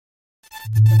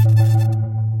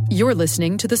You're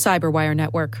listening to the Cyberwire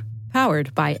Network,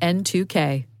 powered by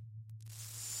N2K.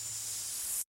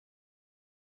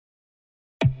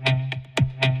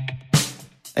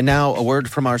 And now a word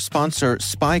from our sponsor,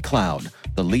 SpyCloud,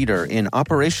 the leader in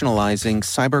operationalizing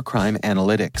cybercrime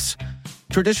analytics.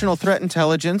 Traditional threat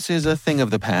intelligence is a thing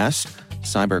of the past.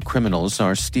 Cyber criminals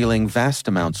are stealing vast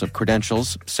amounts of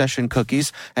credentials, session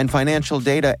cookies, and financial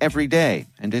data every day,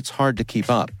 and it's hard to keep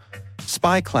up.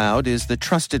 SpyCloud is the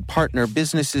trusted partner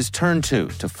businesses turn to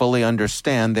fully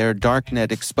understand their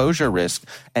darknet exposure risk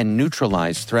and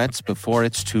neutralize threats before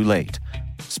it's too late.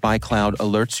 SpyCloud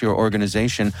alerts your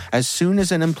organization as soon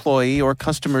as an employee or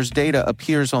customer's data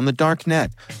appears on the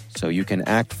darknet, so you can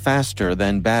act faster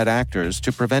than bad actors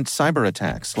to prevent cyber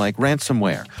attacks like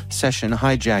ransomware, session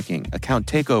hijacking, account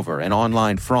takeover, and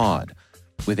online fraud.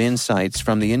 With insights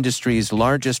from the industry's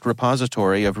largest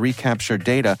repository of recaptured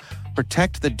data,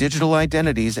 protect the digital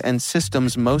identities and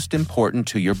systems most important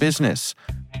to your business.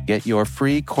 Get your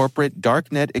free corporate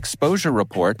darknet exposure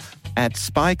report at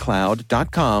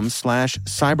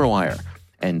spycloud.com/cyberwire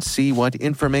and see what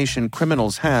information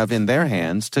criminals have in their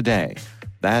hands today.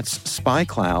 That's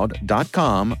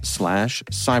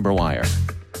spycloud.com/cyberwire.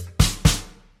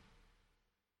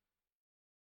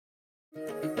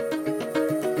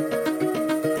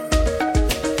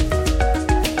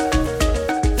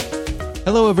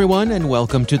 Hello, everyone, and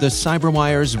welcome to the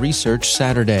CyberWire's Research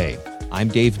Saturday. I'm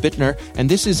Dave Bittner, and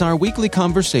this is our weekly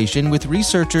conversation with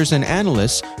researchers and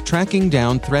analysts tracking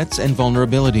down threats and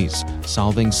vulnerabilities,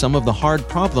 solving some of the hard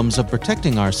problems of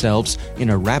protecting ourselves in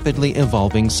a rapidly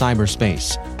evolving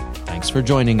cyberspace. Thanks for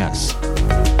joining us.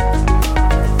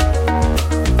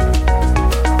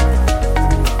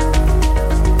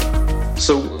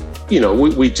 So,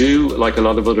 we do, like a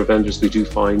lot of other vendors, we do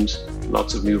find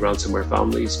lots of new ransomware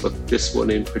families, but this one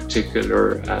in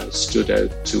particular stood out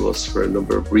to us for a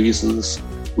number of reasons.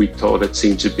 We thought it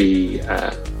seemed to be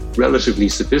relatively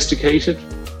sophisticated,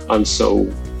 and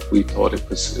so we thought it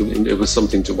was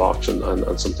something to watch and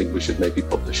something we should maybe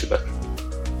publish about.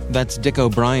 That's Dick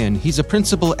O'Brien. He's a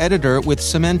principal editor with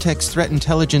Symantec's Threat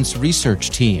Intelligence Research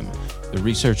Team. The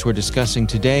research we're discussing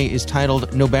today is titled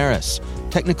Noberus.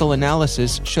 Technical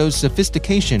analysis shows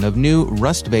sophistication of new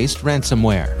Rust-based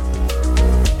ransomware.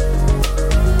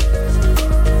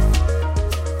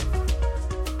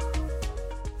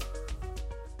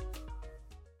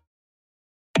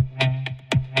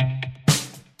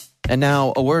 And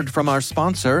now, a word from our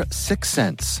sponsor,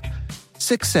 Sycksense.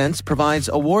 Sycksense provides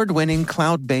award-winning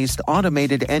cloud-based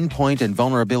automated endpoint and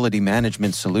vulnerability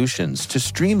management solutions to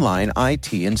streamline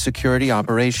IT and security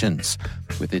operations.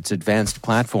 With its advanced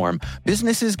platform,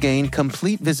 businesses gain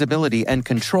complete visibility and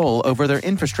control over their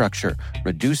infrastructure,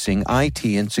 reducing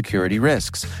IT and security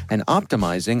risks and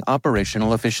optimizing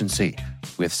operational efficiency.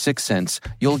 With Sycksense,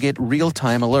 you'll get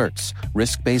real-time alerts,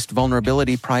 risk-based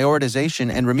vulnerability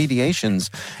prioritization and remediations,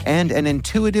 and an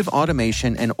intuitive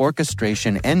automation and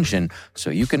orchestration engine so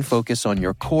you can focus on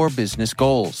your core business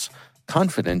goals,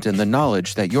 confident in the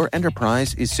knowledge that your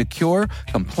enterprise is secure,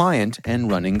 compliant,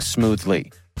 and running smoothly.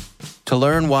 To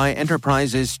learn why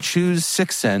enterprises choose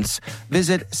Sycksense,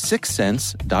 visit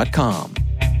sycksense.com.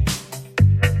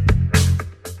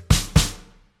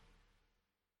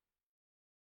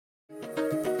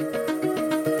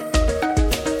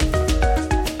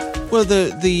 Well,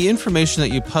 the information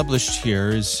that you published here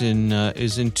is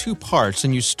in two parts,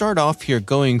 and you start off here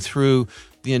going through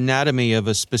the anatomy of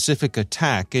a specific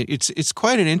attack. It's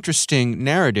quite an interesting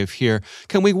narrative here.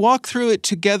 Can we walk through it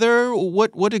together?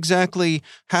 What exactly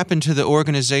happened to the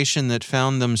organization that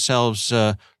found themselves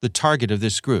the target of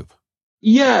this group?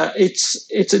 Yeah,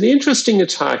 it's an interesting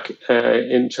attack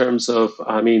in terms of,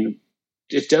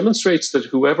 it demonstrates that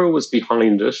whoever was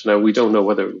behind it, now we don't know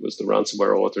whether it was the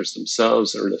ransomware authors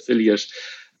themselves or an affiliate,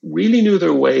 really knew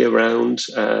their way around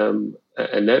a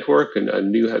network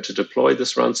and knew how to deploy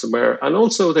this ransomware. And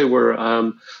also they were,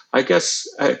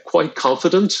 quite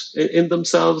confident in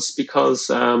themselves because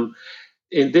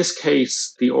in this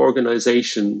case, the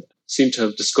organization seemed to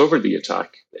have discovered the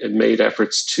attack and made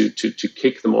efforts to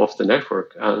kick them off the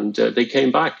network. And they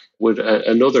came back with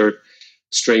another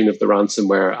strain of the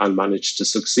ransomware and managed to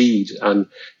succeed. And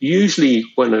usually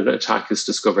when an attack is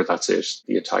discovered, that's it.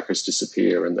 The attackers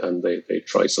disappear and they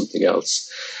try something else.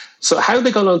 So how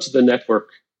they got onto the network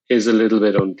is a little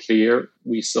bit unclear.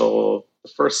 We saw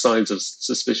the first signs of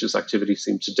suspicious activity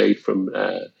seem to date from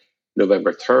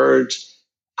November 3rd.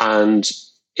 And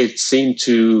it seemed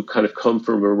to kind of come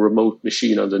from a remote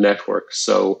machine on the network.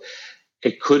 So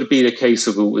It could be a case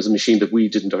of it was a machine that we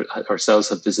didn't ourselves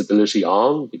have visibility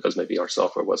on because maybe our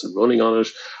software wasn't running on it,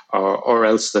 or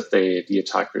else that the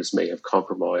attackers may have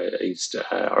compromised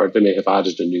or they may have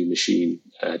added a new machine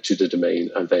to the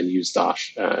domain and then used that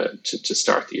to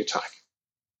start the attack.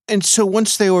 And so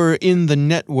once they were in the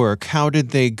network, how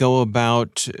did they go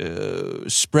about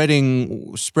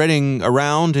spreading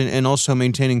around and also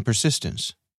maintaining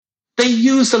persistence? They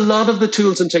used a lot of the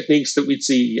tools and techniques that we'd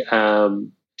see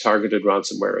targeted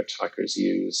ransomware attackers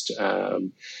used.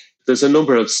 There's a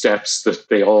number of steps that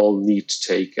they all need to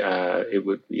take. It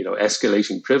would,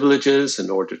 escalating privileges in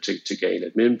order to gain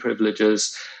admin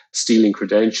privileges, stealing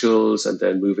credentials, and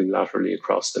then moving laterally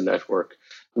across the network.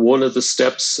 One of the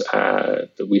steps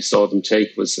that we saw them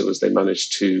take was they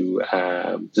managed to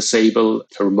disable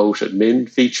a remote admin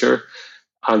feature,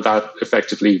 and that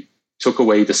effectively took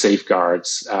away the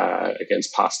safeguards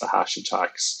against pass-the-hash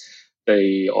attacks.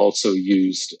 They also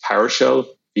used PowerShell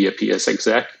via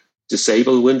PSExec,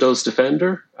 disable Windows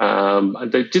Defender.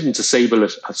 And they didn't disable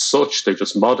it as such, they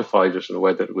just modified it in a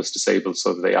way that it was disabled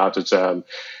so that they added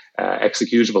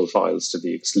executable files to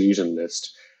the exclusion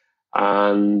list.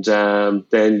 And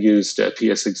then used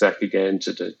PSExec again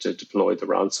to deploy the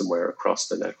ransomware across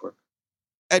the network.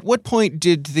 At what point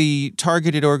did the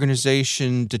targeted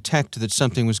organization detect that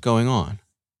something was going on?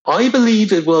 I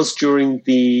believe it was during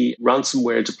the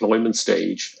ransomware deployment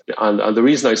stage. And the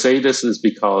reason I say this is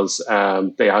because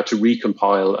they had to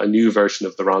recompile a new version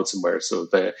of the ransomware. So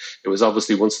it was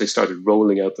obviously once they started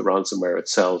rolling out the ransomware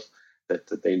itself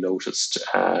that they noticed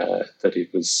that it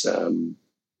was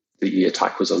the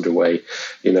attack was underway.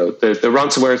 The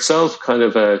ransomware itself kind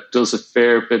of does a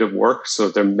fair bit of work. So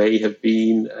there may have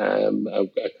been a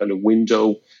kind of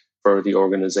window for the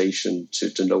organization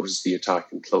to notice the attack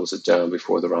and close it down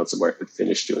before the ransomware could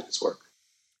finish doing its work.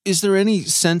 Is there any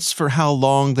sense for how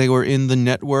long they were in the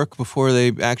network before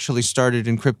they actually started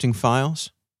encrypting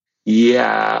files?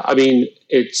 Yeah, I mean,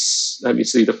 let me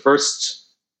see, the first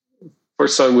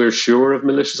time we were sure of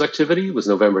malicious activity was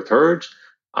November 3rd,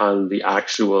 and the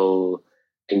actual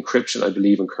encryption, I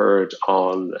believe, occurred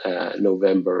on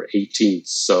November 18th.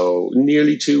 So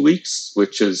nearly 2 weeks,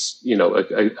 which is,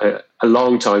 a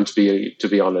long time to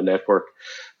be on a network.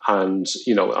 And,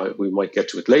 we might get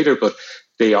to it later, but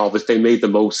they made the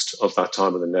most of that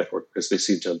time on the network because they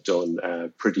seem to have done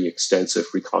pretty extensive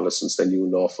reconnaissance. They knew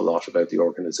an awful lot about the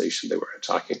organization they were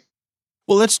attacking.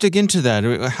 Well, let's dig into that.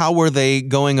 How were they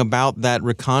going about that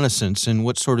reconnaissance and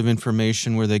what sort of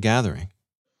information were they gathering?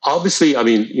 Obviously, I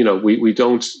mean, we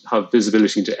don't have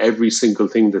visibility into every single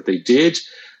thing that they did,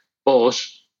 but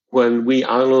when we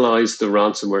analyzed the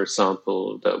ransomware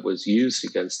sample that was used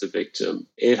against the victim,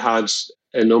 it had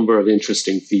a number of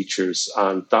interesting features,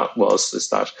 and that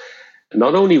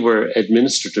not only were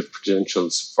administrative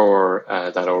credentials for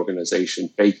that organization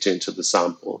baked into the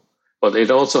sample, but it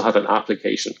also had an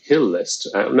application kill list.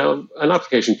 Now, an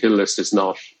application kill list is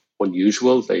not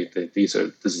unusual. This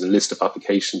is a list of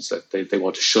applications that they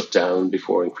want to shut down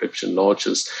before encryption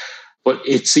launches. But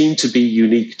it seemed to be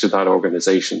unique to that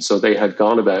organization. So they had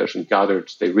gone about and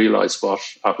they realized what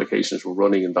applications were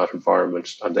running in that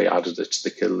environment, and they added it to the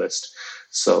kill list.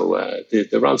 So the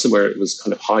ransomware was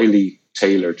kind of highly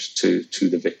tailored to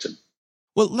the victim.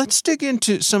 Well, let's dig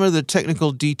into some of the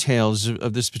technical details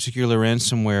of this particular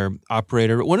ransomware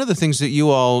operator. One of the things that you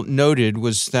all noted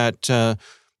was that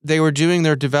they were doing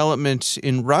their development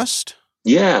in Rust?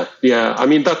 Yeah. I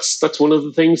mean, that's one of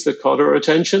the things that caught our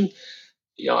attention.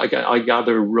 I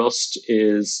gather Rust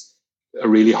is a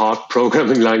really hot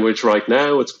programming language right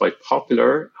now. It's quite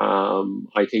popular.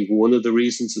 I think one of the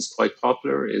reasons it's quite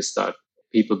popular is that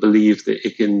people believe that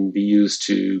it can be used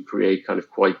to create kind of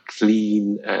quite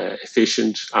clean,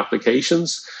 efficient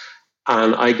applications.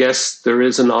 And I guess there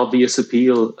is an obvious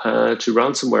appeal to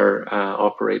ransomware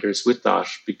operators with that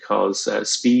because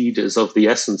speed is of the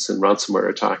essence in ransomware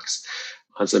attacks.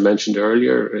 As I mentioned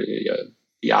earlier,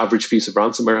 the average piece of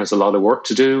ransomware has a lot of work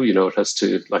to do. It has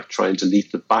to try and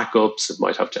delete the backups. It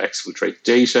might have to exfiltrate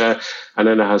data, and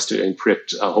then it has to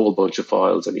encrypt a whole bunch of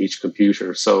files on each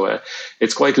computer. So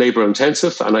it's quite labor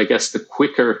intensive. And I guess the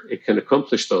quicker it can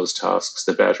accomplish those tasks,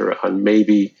 the better. And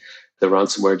maybe the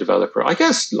ransomware developer, I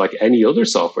guess, like any other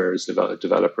software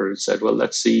developer, said, well,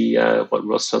 let's see what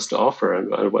Rust has to offer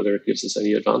and whether it gives us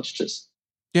any advantages.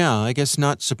 Yeah, I guess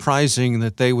not surprising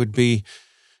that they would be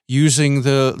using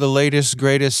the latest,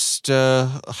 greatest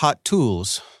hot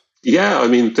tools. Yeah, I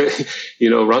mean,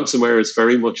 ransomware is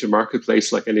very much a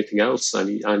marketplace like anything else.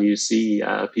 And you see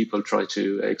people try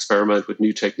to experiment with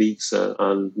new techniques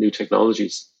and new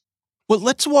technologies. Well,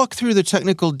 let's walk through the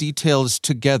technical details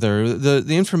together.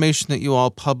 The information that you all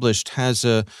published has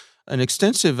a an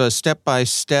extensive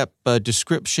step-by-step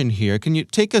description here. Can you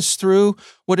take us through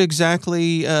what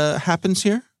exactly happens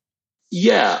here?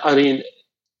 Yeah, I mean,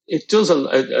 it does a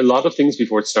lot of things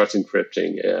before it starts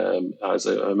encrypting. As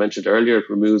I mentioned earlier, it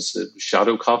removes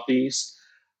shadow copies,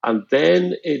 and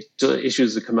then it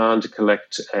issues a command to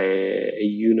collect a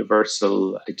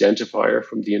universal identifier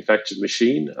from the infected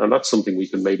machine. And that's something we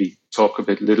can maybe talk a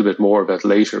little bit more about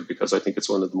later, because I think it's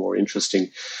one of the more interesting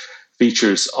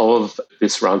features of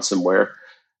this ransomware.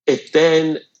 It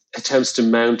then attempts to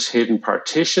mount hidden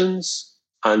partitions,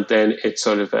 and then it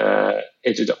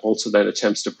also then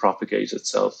attempts to propagate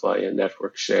itself via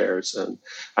network shares, and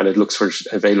it looks for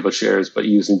available shares by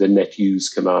using the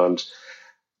netuse command.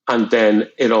 And then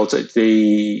it also,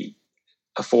 the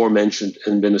aforementioned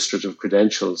administrative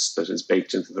credentials that is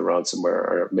baked into the ransomware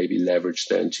are maybe leveraged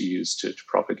then to use to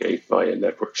propagate via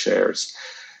network shares.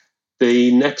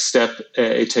 The next step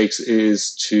it takes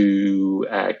is to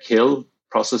kill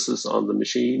processes on the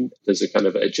machine. There's a kind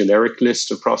of a generic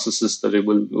list of processes that it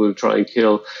will try and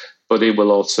kill, but it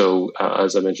will also,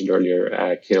 as I mentioned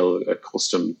earlier, kill a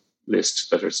custom list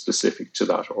that are specific to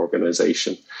that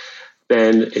organization.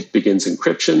 Then it begins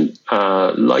encryption.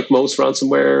 Like most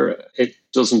ransomware, it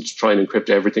doesn't try and encrypt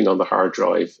everything on the hard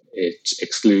drive. It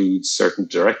excludes certain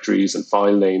directories and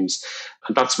file names.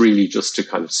 And that's really just to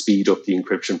kind of speed up the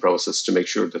encryption process, to make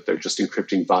sure that they're just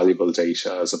encrypting valuable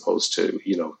data as opposed to,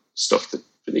 stuff that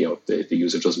the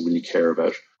user doesn't really care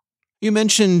about. You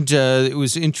mentioned it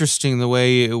was interesting the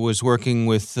way it was working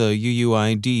with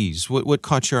UUIDs. What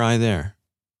caught your eye there?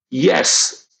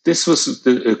 Yes. This was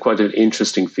quite an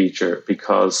interesting feature,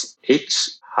 because it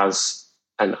has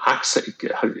it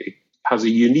has a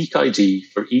unique ID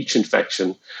for each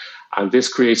infection, and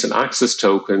this creates an access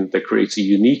token that creates a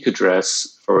unique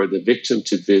address for the victim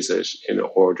to visit in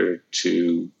order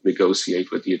to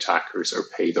negotiate with the attackers or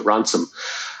pay the ransom.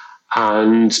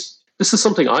 And this is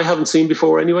something I haven't seen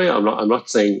before anyway. I'm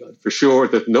not saying for sure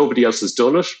that nobody else has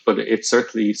done it, but it's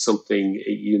certainly something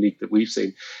unique that we've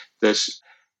seen. That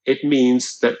it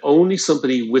means that only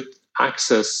somebody with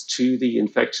access to the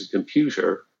infected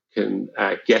computer can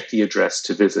get the address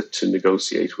to visit to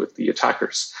negotiate with the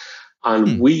attackers.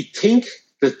 And we think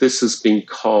that this has been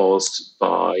caused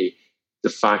by the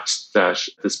fact that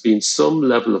there's been some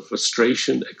level of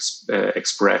frustration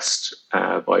expressed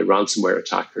by ransomware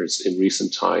attackers in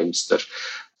recent times, that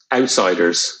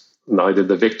outsiders, neither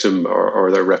the victim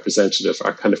or their representative,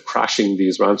 are kind of crashing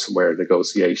these ransomware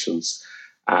negotiations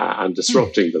and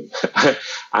disrupting them.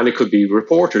 And it could be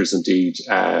reporters, indeed,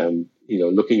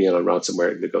 looking in on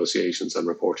ransomware negotiations and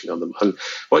reporting on them. And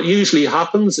what usually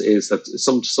happens is that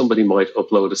somebody might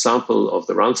upload a sample of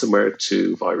the ransomware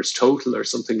to VirusTotal or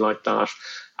something like that,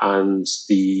 and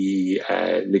the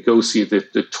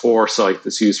Tor site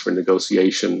that's used for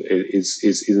negotiation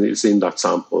is in that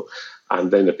sample. And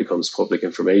then it becomes public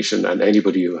information, and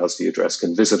anybody who has the address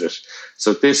can visit it.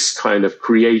 So this kind of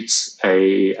creates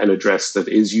an address that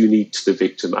is unique to the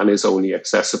victim and is only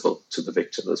accessible to the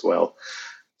victim as well.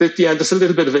 But yeah, there's a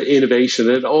little bit of an innovation.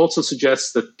 It also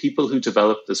suggests that people who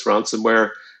developed this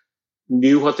ransomware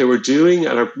knew what they were doing,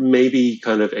 and are maybe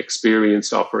kind of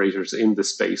experienced operators in the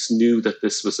space, knew that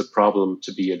this was a problem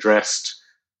to be addressed,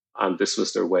 and this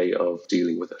was their way of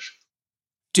dealing with it.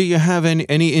 Do you have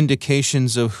any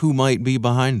indications of who might be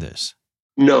behind this?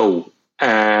 No,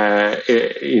 not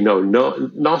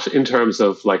in terms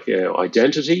of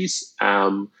identities.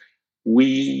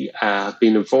 We have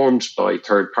been informed by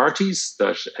third parties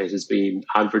that it has been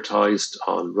advertised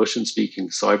on Russian-speaking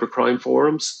cybercrime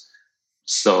forums.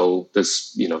 So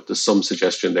there's some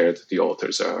suggestion there that the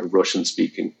authors are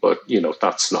Russian-speaking, but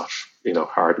that's not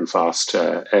hard and fast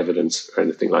evidence or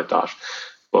anything like that.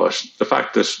 But the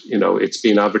fact that, it's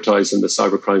being advertised in the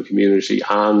cybercrime community,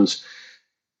 and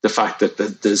the fact that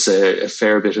there's a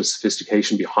fair bit of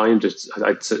sophistication behind it,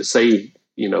 I'd say,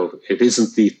 it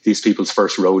isn't these people's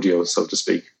first rodeo, so to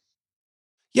speak.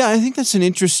 Yeah, I think that's an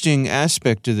interesting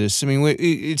aspect to this. I mean,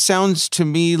 it sounds to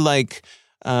me like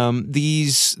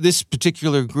this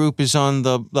particular group is on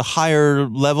the higher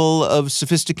level of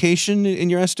sophistication in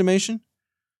your estimation?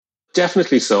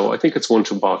 Definitely so. I think it's one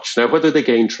to watch. Now, whether they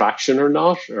gain traction or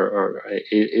not, or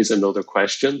is another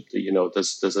question.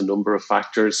 There's a number of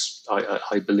factors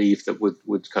I believe that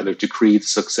would kind of decree the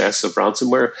success of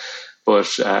ransomware. But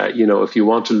if you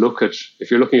want to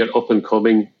if you're looking at up and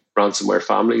coming ransomware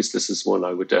families, this is one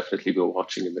I would definitely be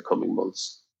watching in the coming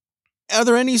months. Are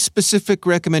there any specific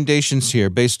recommendations here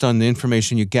based on the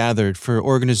information you gathered for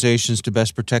organizations to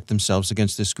best protect themselves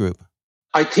against this group?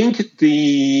 I think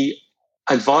the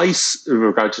advice with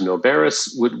regard to Noberus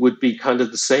would be kind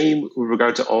of the same with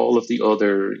regard to all of the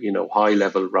other,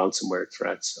 high-level ransomware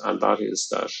threats. And that is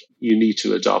that you need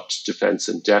to adopt defense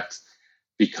in depth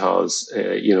because,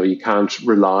 you can't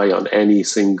rely on any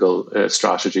single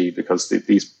strategy because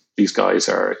these guys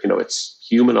are, it's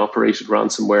human-operated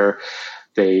ransomware.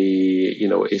 They,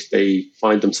 if they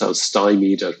find themselves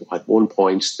stymied at one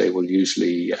point, they will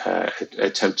usually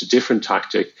attempt a different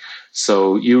tactic.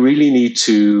 So you really need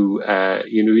to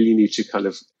kind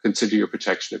of consider your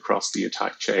protection across the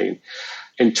attack chain.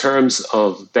 In terms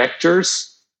of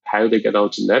vectors, how they get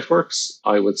onto networks,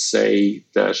 I would say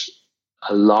that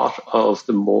a lot of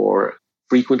the more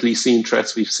frequently seen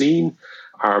threats we've seen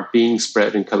are being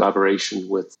spread in collaboration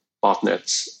with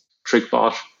botnets.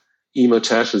 TrickBot,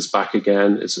 Emotet is back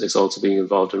again, is also being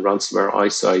involved in ransomware,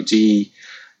 ICID.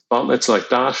 Botnets like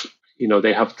that,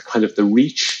 they have kind of the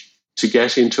reach to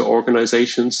get into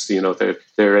organizations.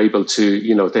 They're able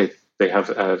to, they have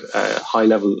a high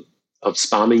level of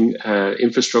spamming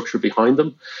infrastructure behind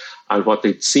them. And what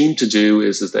they seem to do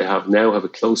is they now have a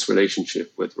close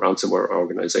relationship with ransomware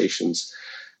organizations,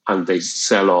 and they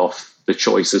sell off the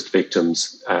choicest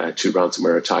victims to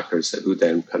ransomware attackers who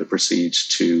then kind of proceed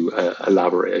to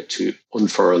elaborate, to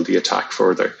unfurl the attack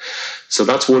further. So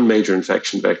that's one major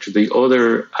infection vector. The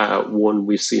other one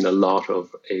we've seen a lot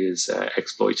of is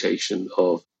exploitation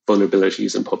of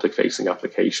vulnerabilities in public-facing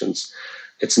applications.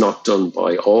 It's not done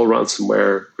by all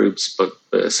ransomware groups, but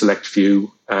a select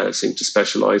few seem to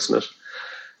specialize in it.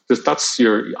 That's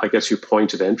your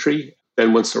point of entry.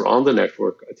 Then once they're on the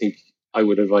network, I think I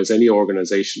would advise any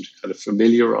organization to kind of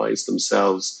familiarize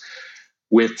themselves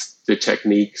with the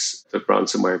techniques that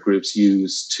ransomware groups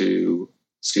use to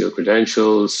steal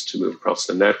credentials, to move across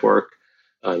the network,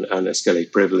 and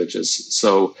escalate privileges.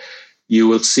 So you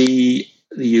will see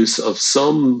the use of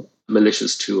some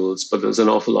malicious tools, but there's an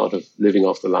awful lot of living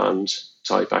off the land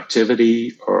type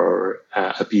activity or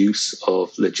abuse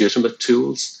of legitimate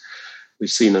tools. We've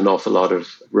seen an awful lot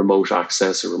of remote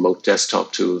access or remote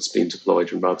desktop tools being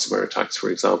deployed in ransomware attacks,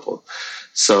 for example.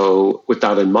 So with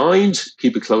that in mind,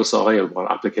 keep a close eye on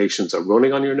what applications are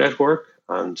running on your network.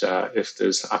 And if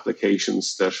there's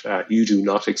applications that you do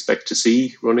not expect to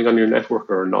see running on your network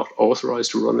or are not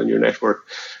authorized to run on your network,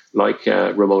 like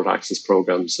remote access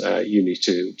programs, you need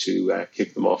to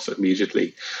kick them off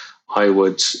immediately. I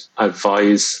would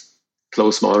advise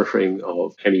close monitoring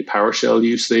of any PowerShell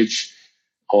usage.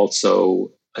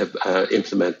 Also,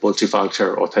 implement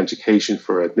multi-factor authentication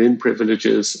for admin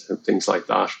privileges and things like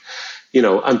that.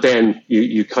 And then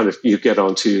you get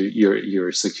onto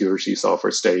your security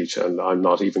software stage. And I'm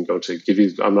not going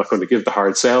to give the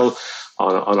hard sell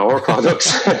on our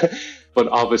products. But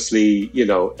obviously,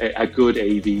 a good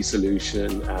AV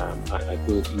solution, a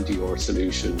good EDR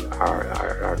solution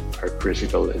are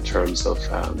critical in terms of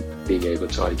being able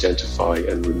to identify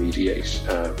and remediate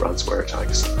ransomware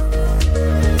attacks.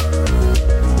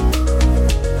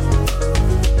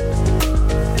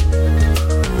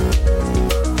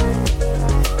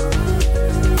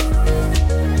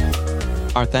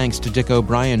 Our thanks to Dick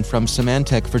O'Brien from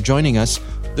Symantec for joining us.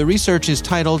 The research is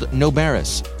titled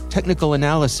Noberus. Technical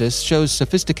analysis shows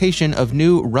sophistication of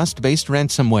new Rust-based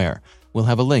ransomware. We'll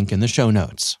have a link in the show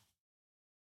notes.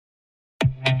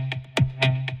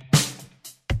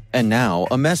 And now,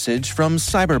 a message from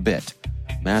Cyberbit.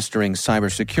 Mastering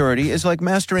cybersecurity is like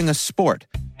mastering a sport.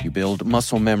 You build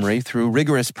muscle memory through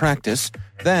rigorous practice,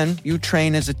 then you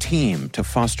train as a team to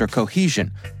foster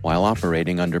cohesion while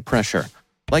operating under pressure.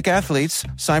 Like athletes,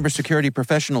 cybersecurity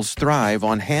professionals thrive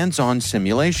on hands-on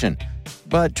simulation.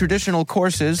 But traditional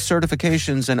courses,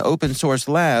 certifications, and open-source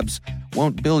labs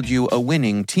won't build you a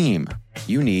winning team.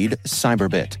 You need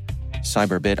Cyberbit.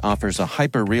 Cyberbit offers a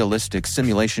hyper-realistic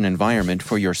simulation environment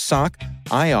for your SOC,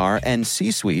 IR, and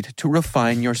C-suite to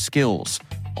refine your skills,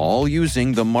 all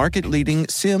using the market-leading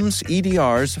SIMs,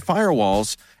 EDRs,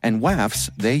 firewalls, and WAFs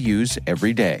they use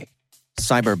every day.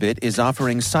 Cyberbit is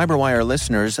offering CyberWire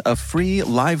listeners a free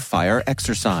live-fire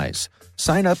exercise.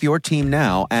 Sign up your team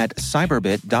now at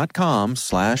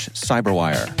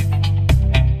cyberbit.com/cyberwire.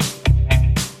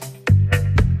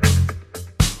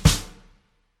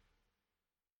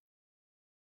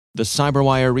 The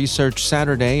CyberWire Research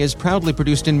Saturday is proudly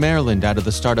produced in Maryland out of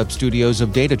the startup studios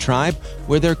of Data Tribe,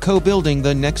 where they're co-building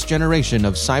the next generation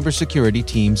of cybersecurity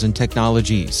teams and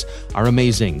technologies. Our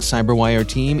amazing CyberWire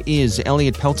team is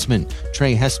Elliot Peltzman,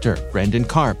 Trey Hester, Brandon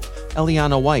Karp,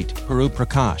 Eliana White, Peru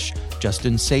Prakash,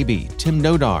 Justin Sabi, Tim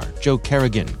Nodar, Joe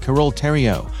Kerrigan, Carol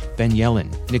Terrio, Ben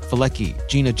Yellen, Nick Valecki,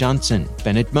 Gina Johnson,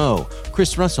 Bennett Moe,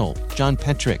 Chris Russell, John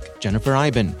Petrick, Jennifer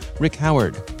Iben, Rick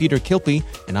Howard, Peter Kilpie,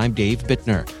 and I'm Dave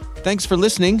Bittner. Thanks for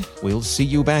listening. We'll see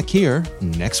you back here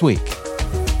next week.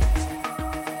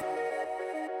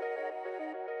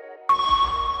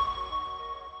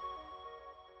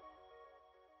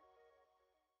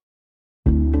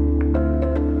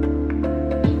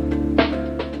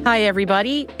 Hi,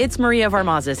 everybody. It's Maria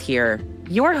Varmazes here,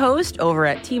 your host over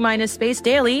at T-Space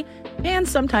Daily, and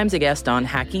sometimes a guest on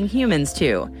Hacking Humans,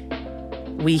 too.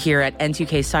 We here at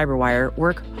N2K Cyberwire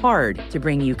work hard to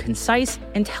bring you concise,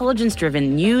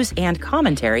 intelligence-driven news and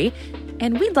commentary,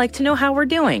 and we'd like to know how we're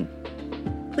doing.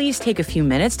 Please take a few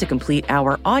minutes to complete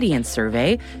our audience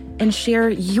survey and share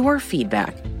your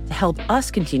feedback to help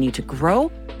us continue to grow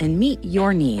and meet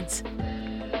your needs.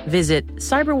 Visit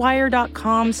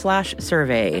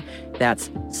cyberwire.com/survey. That's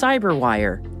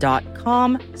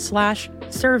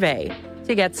cyberwire.com/survey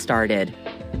to get started.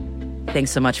 Thanks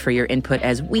so much for your input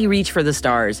as we reach for the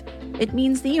stars. It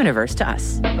means the universe to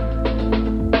us.